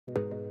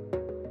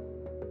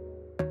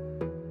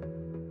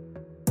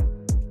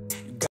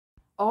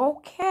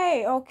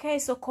Okay,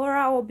 so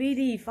Korra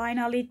Obidi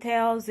finally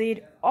tells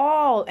it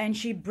all and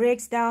she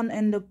breaks down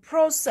in the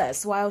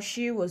process while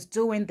she was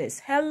doing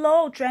this.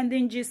 Hello,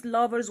 Trending Gist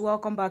lovers,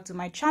 welcome back to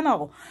my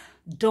channel.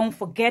 Don't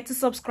forget to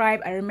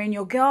subscribe. I remain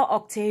your girl,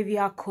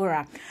 Octavia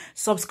Korra.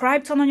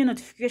 Subscribe, turn on your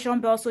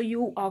notification bell so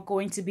you are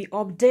going to be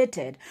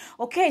updated.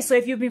 Okay, so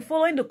if you've been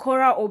following the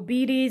Korra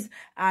Obidi's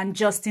and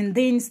Justin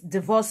Dean's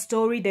divorce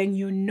story, then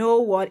you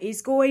know what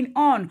is going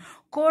on.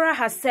 Korra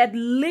has said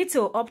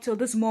little up till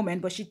this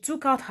moment, but she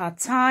took out her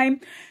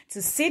time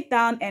to sit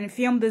down and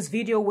film this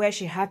video where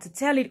she had to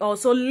tell it all.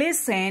 So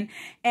listen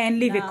and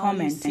leave a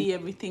comment. You see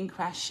everything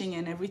crashing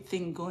and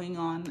everything going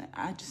on.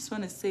 I just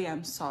want to say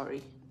I'm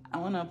sorry. I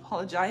want to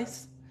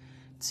apologize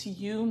to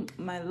you,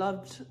 my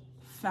loved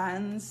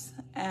fans,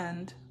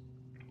 and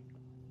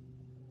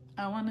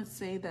I want to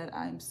say that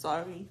I'm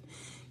sorry.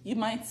 You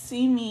might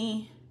see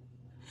me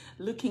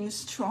looking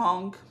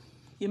strong.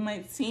 You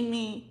might see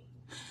me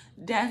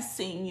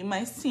dancing. You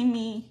might see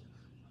me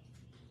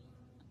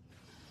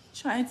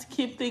trying to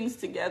keep things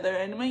together.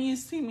 And when you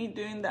see me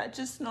doing that,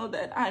 just know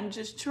that I'm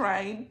just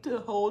trying to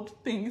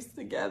hold things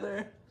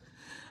together.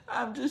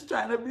 I'm just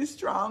trying to be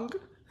strong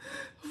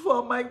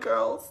for my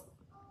girls.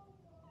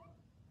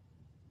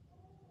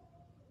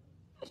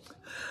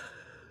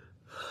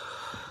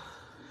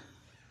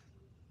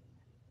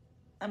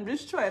 I'm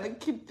just trying to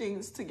keep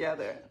things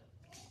together.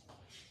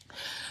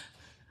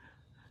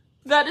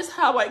 That is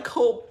how I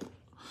cope.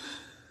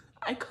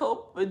 I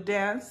cope with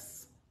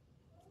dance,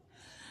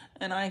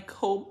 and I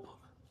cope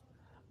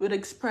with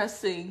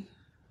expressing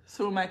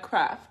through my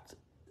craft.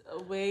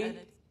 A way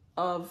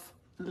of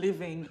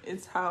living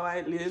is how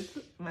I live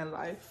my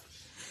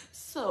life.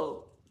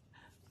 So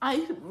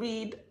I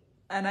read,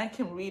 and I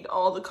can read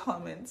all the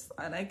comments,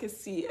 and I can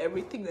see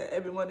everything that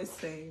everyone is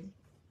saying.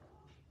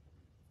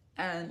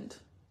 And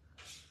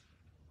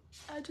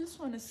I just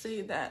want to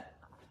say that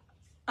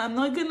I'm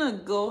not gonna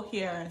go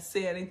here and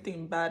say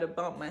anything bad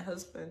about my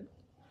husband.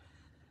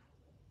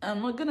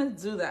 I'm not gonna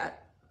do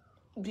that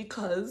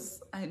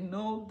because I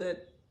know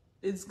that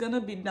it's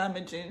gonna be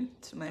damaging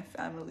to my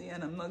family,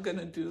 and I'm not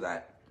gonna do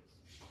that.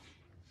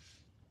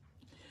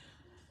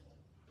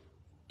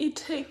 It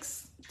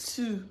takes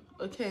two,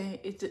 okay?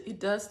 It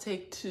does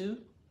take two.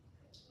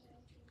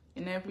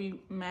 In every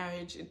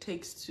marriage, it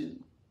takes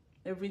two.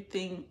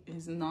 Everything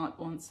is not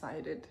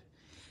one-sided.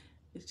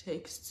 It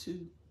takes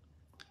two.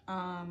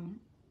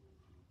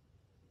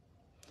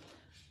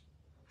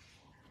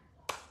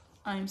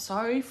 I'm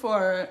sorry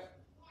for,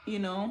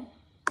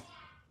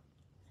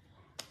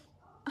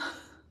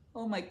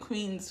 all my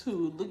queens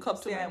who look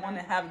up to me. I want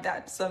to have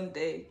that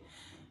someday.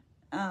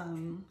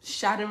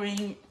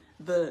 Shattering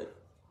the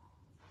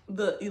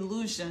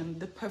illusion,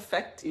 the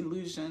perfect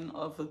illusion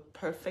of a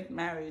perfect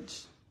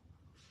marriage.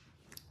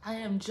 I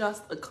am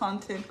just a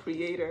content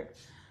creator,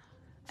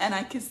 and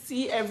I can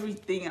see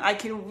everything. I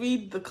can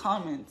read the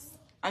comments.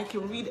 I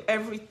can read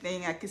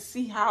everything. I can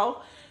see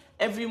how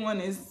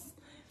everyone is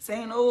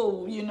saying,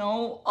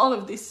 oh, all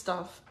of this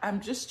stuff. I'm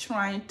just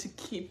trying to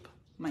keep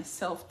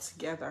myself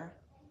together.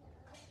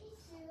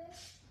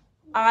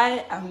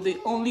 I am the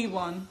only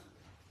one.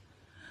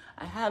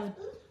 I have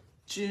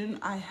June.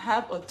 I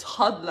have a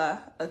toddler,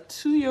 a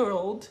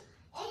 2-year-old,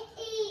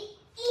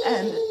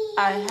 and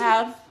I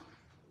have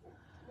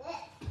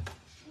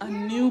a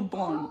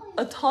newborn,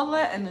 a toddler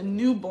and a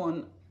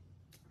newborn.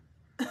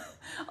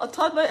 A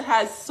toddler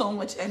has so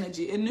much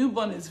energy. A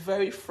newborn is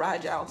very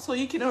fragile. So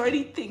you can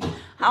already think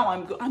how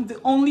I'm the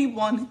only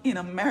one in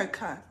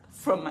America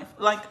from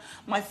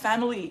my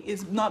family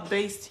is not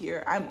based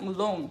here. I'm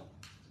alone.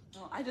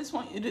 I just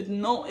want you to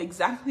know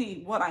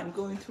exactly what I'm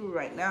going through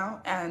right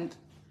now, and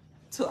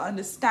to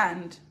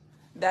understand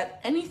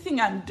that anything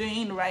I'm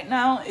doing right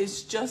now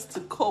is just to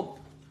cope.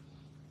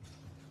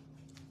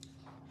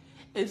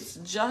 It's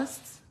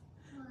just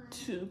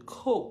to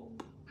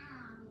cope.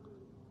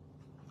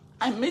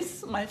 I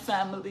miss my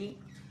family.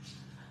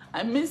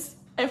 I miss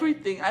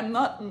everything. I'm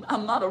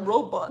not a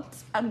robot.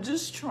 I'm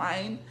just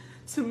trying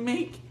to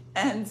make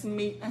ends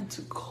meet and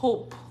to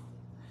cope,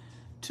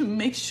 to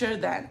make sure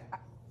that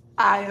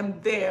I am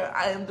there.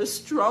 I am the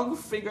strong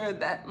figure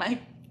that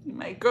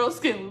my girls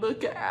can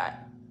look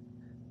at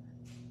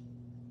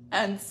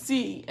and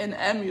see and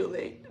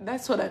emulate.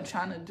 That's what I'm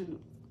trying to do.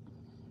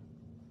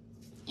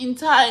 In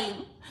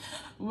time,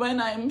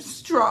 when I'm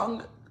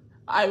strong,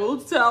 I will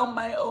tell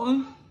my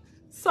own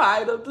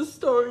side of the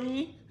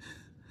story.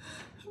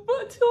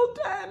 But till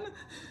then,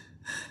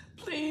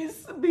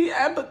 please be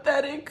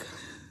empathetic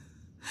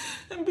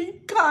and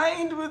be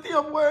kind with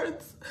your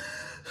words.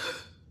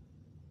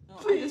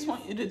 Please. I just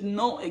want you to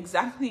know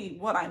exactly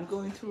what I'm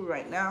going through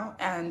right now,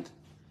 and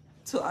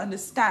to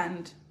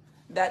understand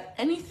that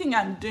anything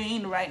I'm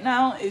doing right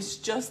now is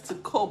just to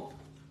cope.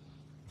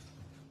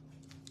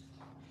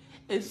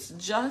 It's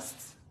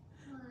just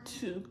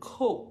to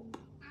cope.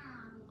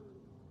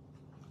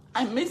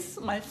 I miss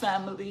my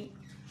family.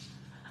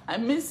 I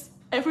miss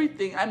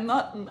everything. I'm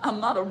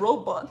not a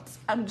robot.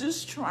 I'm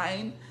just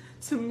trying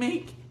to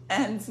make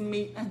ends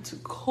meet and to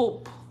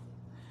cope,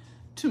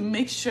 to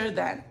make sure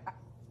that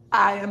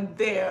I am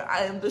there.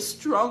 I am the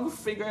strong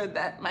figure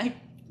that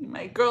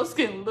my girls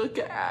can look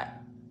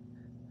at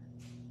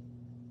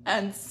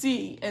and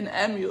see and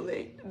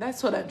emulate.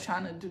 That's what I'm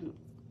trying to do.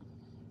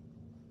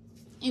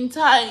 In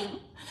time,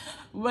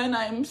 when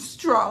I'm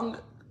strong,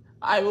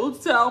 I will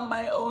tell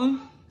my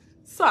own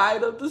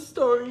side of the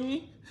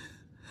story.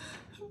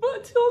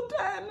 But till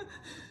then,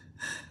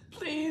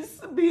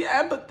 please be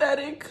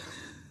empathetic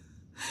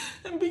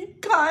and be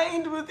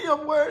kind with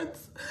your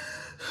words.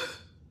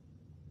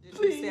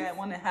 Please. Say I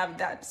want to have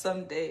that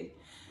someday.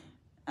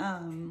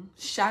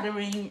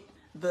 Shattering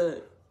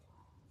the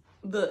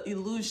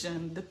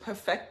illusion, the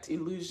perfect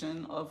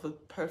illusion of a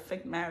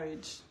perfect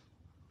marriage.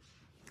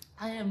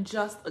 I am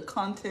just a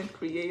content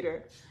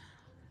creator,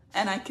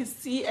 and I can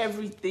see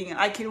everything.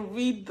 I can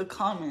read the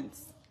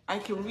comments. I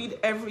can read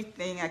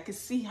everything. I can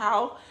see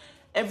how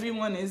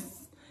everyone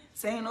is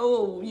saying,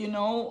 oh, you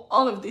know,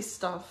 all of this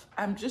stuff.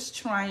 I'm just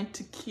trying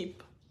to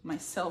keep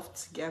myself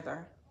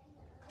together.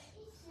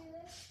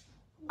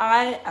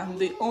 I am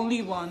the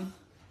only one.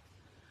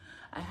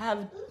 I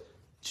have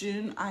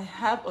June. I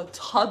have a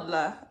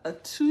toddler, a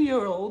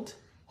 2-year-old,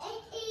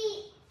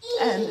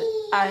 and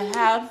I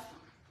have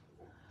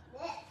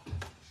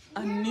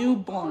a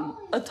newborn,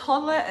 a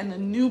toddler and a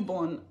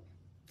newborn.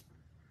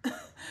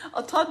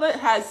 A toddler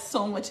has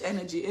so much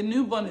energy. A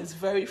newborn is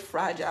very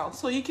fragile.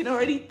 So you can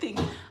already think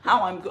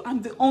how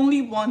I'm the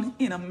only one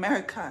in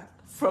America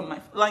from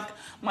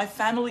my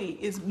family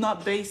is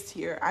not based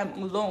here. I'm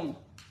alone.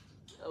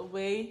 A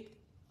way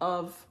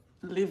of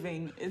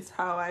living is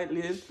how I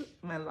live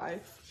my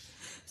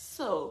life.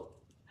 So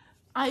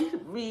I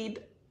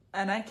read,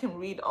 and I can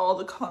read all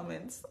the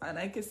comments, and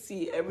I can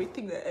see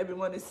everything that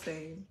everyone is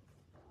saying.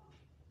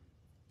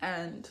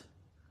 And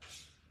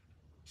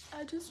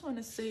I just want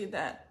to say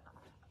that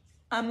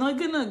I'm not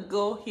gonna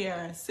go here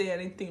and say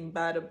anything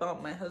bad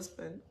about my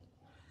husband.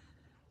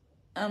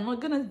 I'm not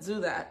gonna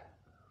do that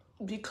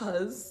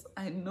because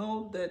I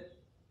know that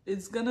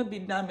it's gonna be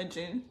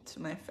damaging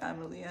to my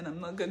family, and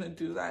I'm not gonna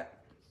do that.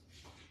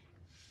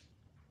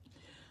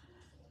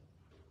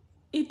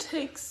 It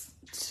takes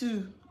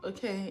two,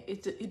 okay?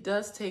 It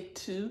does take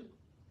two.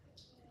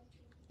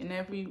 In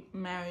every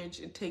marriage,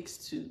 it takes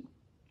two.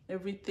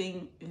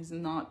 Everything is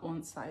not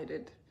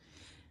one-sided.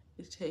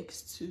 It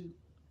takes two.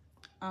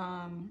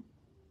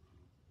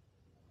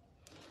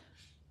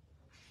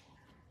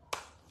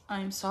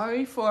 I'm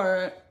sorry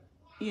for,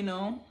 you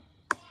know,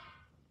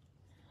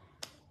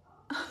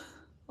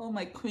 all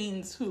my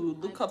queens who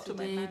look up to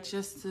my marriage.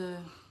 Just to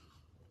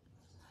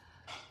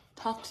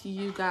talk to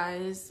you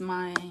guys,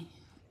 my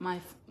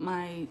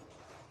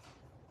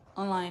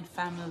online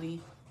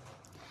family.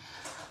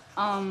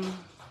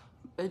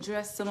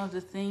 Address some of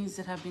the things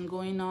that have been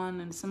going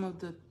on, and some of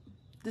the,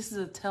 this is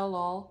a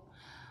tell-all.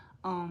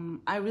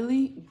 I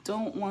really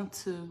don't want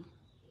to,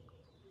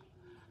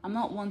 I'm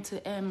not one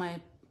to air my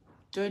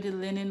dirty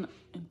linen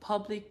in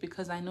public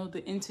because I know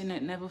the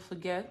internet never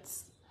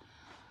forgets.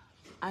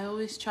 I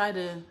always try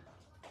to,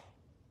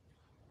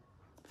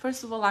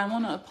 first of all, I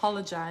want to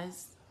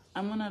apologize.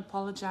 I want to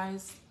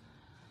apologize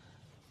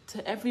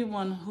to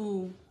everyone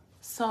who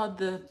saw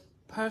the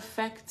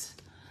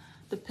perfect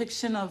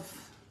depiction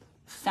of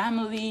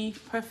family,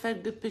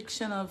 perfect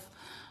depiction of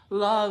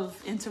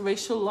love,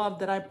 interracial love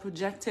that I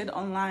projected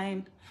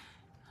online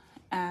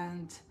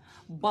and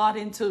bought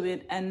into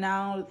it, and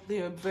now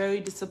they're very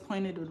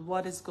disappointed with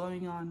what is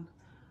going on.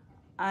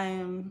 I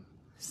am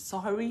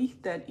sorry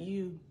that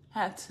you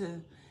had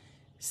to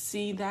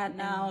see that.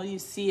 Now you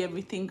see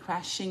everything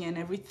crashing and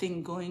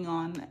everything going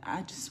on.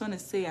 I just want to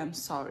say I'm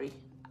sorry.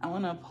 I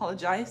want to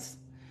apologize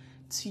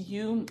to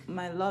you,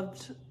 my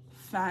loved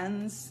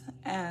fans,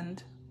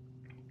 and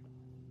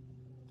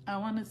I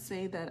want to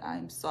say that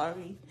I'm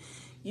sorry.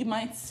 You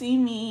might see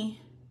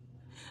me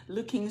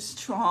looking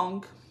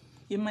strong.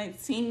 You might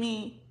see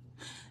me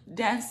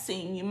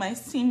dancing. You might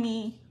see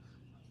me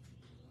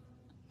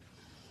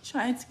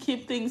trying to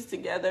keep things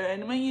together.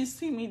 And when you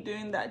see me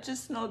doing that,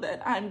 just know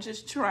that I'm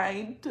just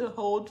trying to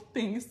hold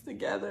things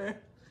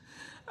together.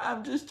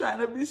 I'm just trying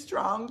to be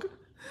strong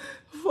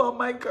for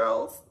my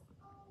girls.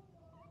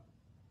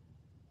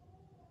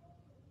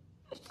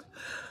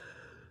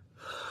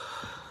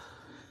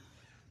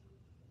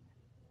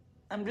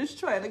 I'm just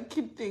trying to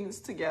keep things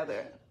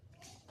together.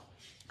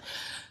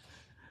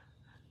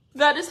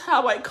 That is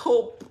how I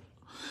cope.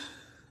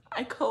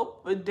 I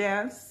cope with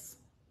dance,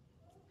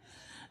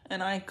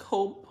 and I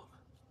cope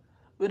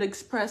with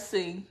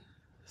expressing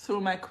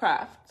through my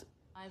craft.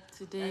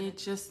 Today,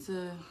 just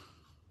to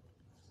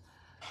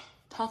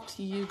talk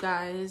to you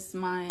guys,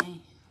 my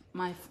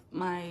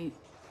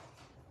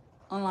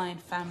online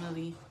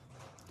family.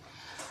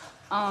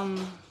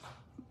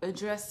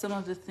 Address some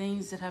of the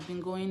things that have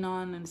been going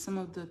on, and some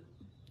of the,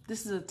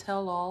 this is a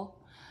tell-all.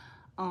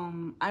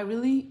 I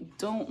really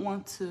don't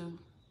want to,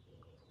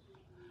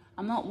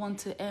 I'm not one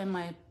to air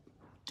my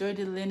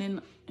dirty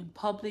linen in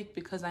public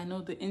because I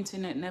know the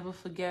internet never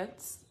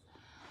forgets.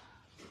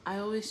 I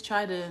always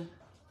try to,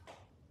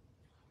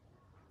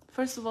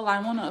 first of all, I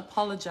want to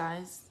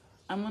apologize.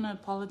 I want to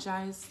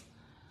apologize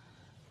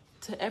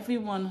to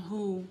everyone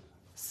who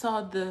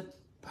saw the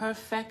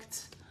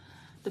perfect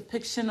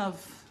depiction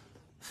of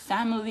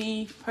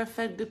family,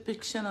 perfect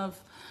depiction of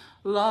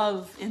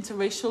love,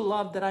 interracial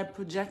love that I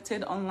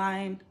projected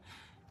online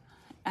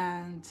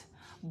and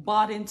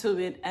bought into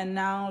it, and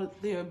now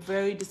they're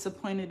very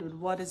disappointed with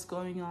what is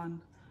going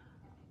on.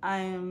 I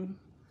am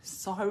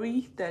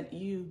sorry that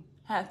you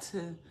had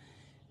to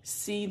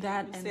see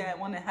that and say I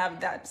want to have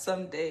that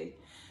someday,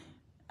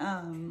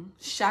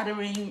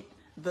 shattering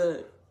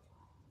the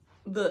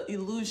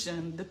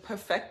illusion, the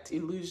perfect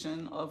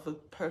illusion of a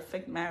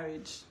perfect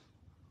marriage.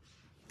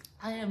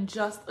 I am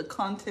just a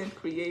content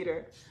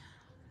creator,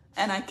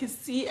 and I can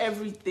see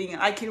everything.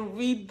 I can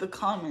read the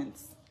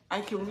comments. I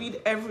can read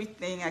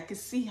everything. I can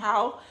see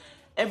how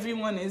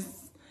everyone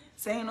is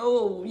saying,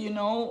 oh, you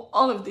know,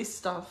 all of this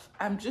stuff.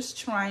 I'm just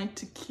trying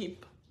to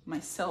keep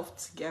myself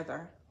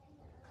together.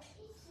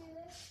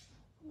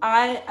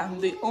 I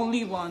am the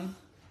only one.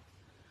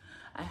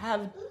 I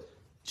have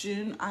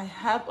June, I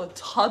have a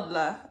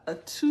toddler, a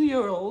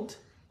 2-year-old,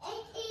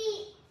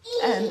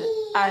 and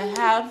I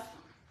have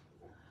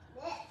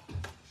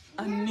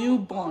a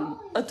newborn,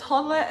 a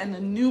toddler and a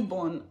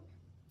newborn.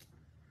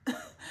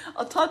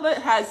 A toddler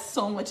has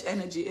so much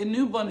energy. A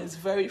newborn is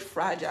very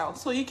fragile.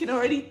 So you can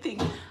already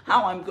think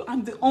how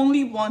I'm the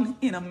only one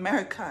in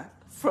America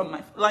from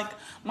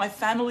my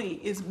family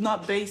is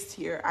not based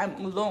here.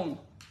 I'm alone.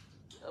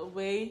 A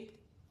way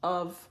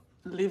of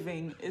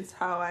living is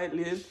how I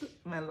live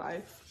my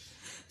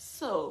life.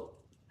 So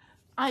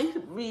I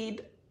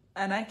read,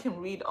 and I can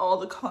read all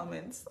the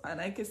comments, and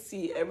I can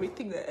see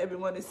everything that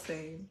everyone is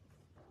saying.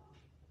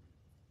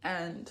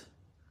 And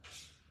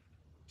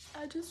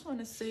I just want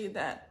to say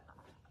that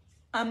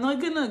I'm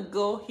not gonna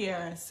go here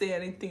and say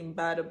anything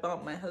bad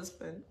about my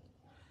husband.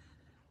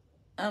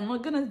 I'm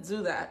not gonna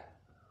do that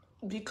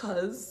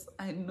because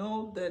I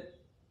know that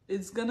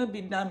it's gonna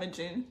be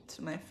damaging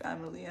to my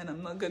family, and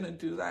I'm not gonna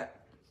do that.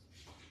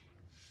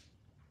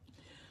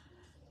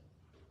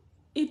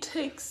 It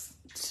takes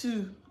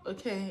two,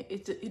 okay?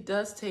 It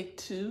does take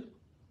two.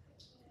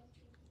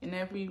 In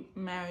every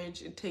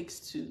marriage, it takes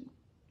two.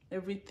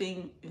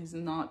 Everything is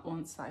not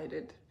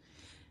one-sided.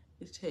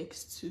 It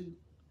takes two.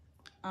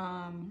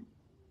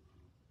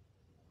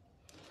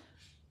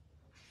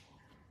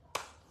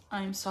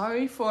 I'm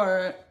sorry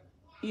for,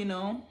 you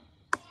know,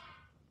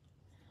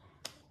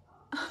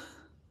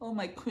 all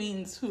my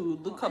queens who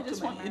look up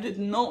to me. You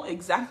didn't know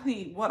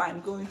exactly what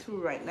I'm going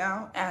through right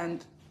now,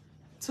 and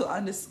to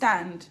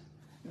understand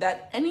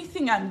that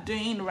anything I'm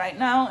doing right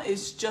now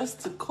is just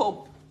to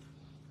cope.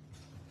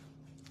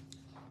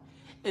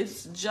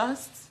 It's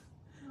just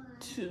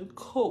to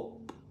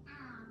cope.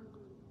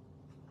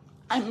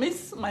 I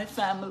miss my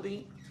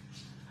family.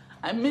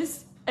 I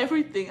miss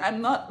everything.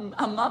 I'm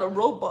not a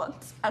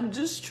robot. I'm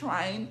just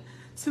trying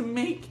to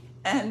make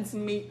ends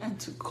meet and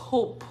to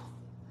cope,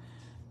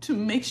 to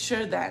make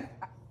sure that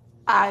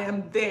I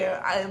am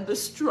there. I am the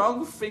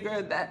strong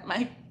figure that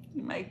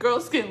my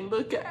girls can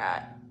look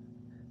at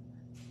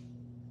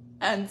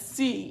and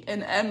see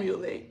and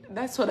emulate.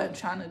 That's what I'm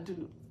trying to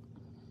do.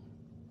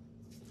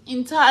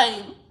 In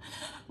time,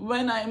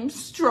 when I'm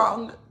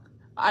strong,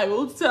 I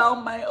will tell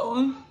my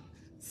own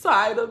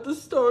side of the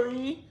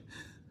story.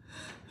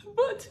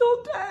 But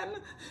till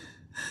then,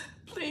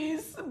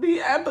 please be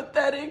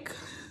empathetic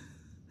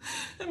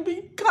and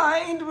be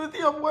kind with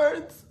your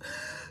words.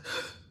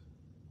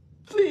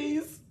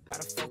 Please.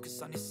 Gotta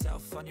focus on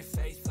yourself, on your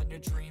faith, on your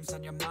dreams,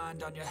 on your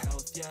mind, on your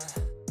health,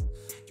 yeah.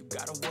 You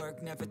gotta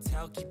work, never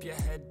tell, keep your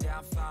head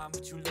down, find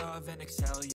what you love and excel.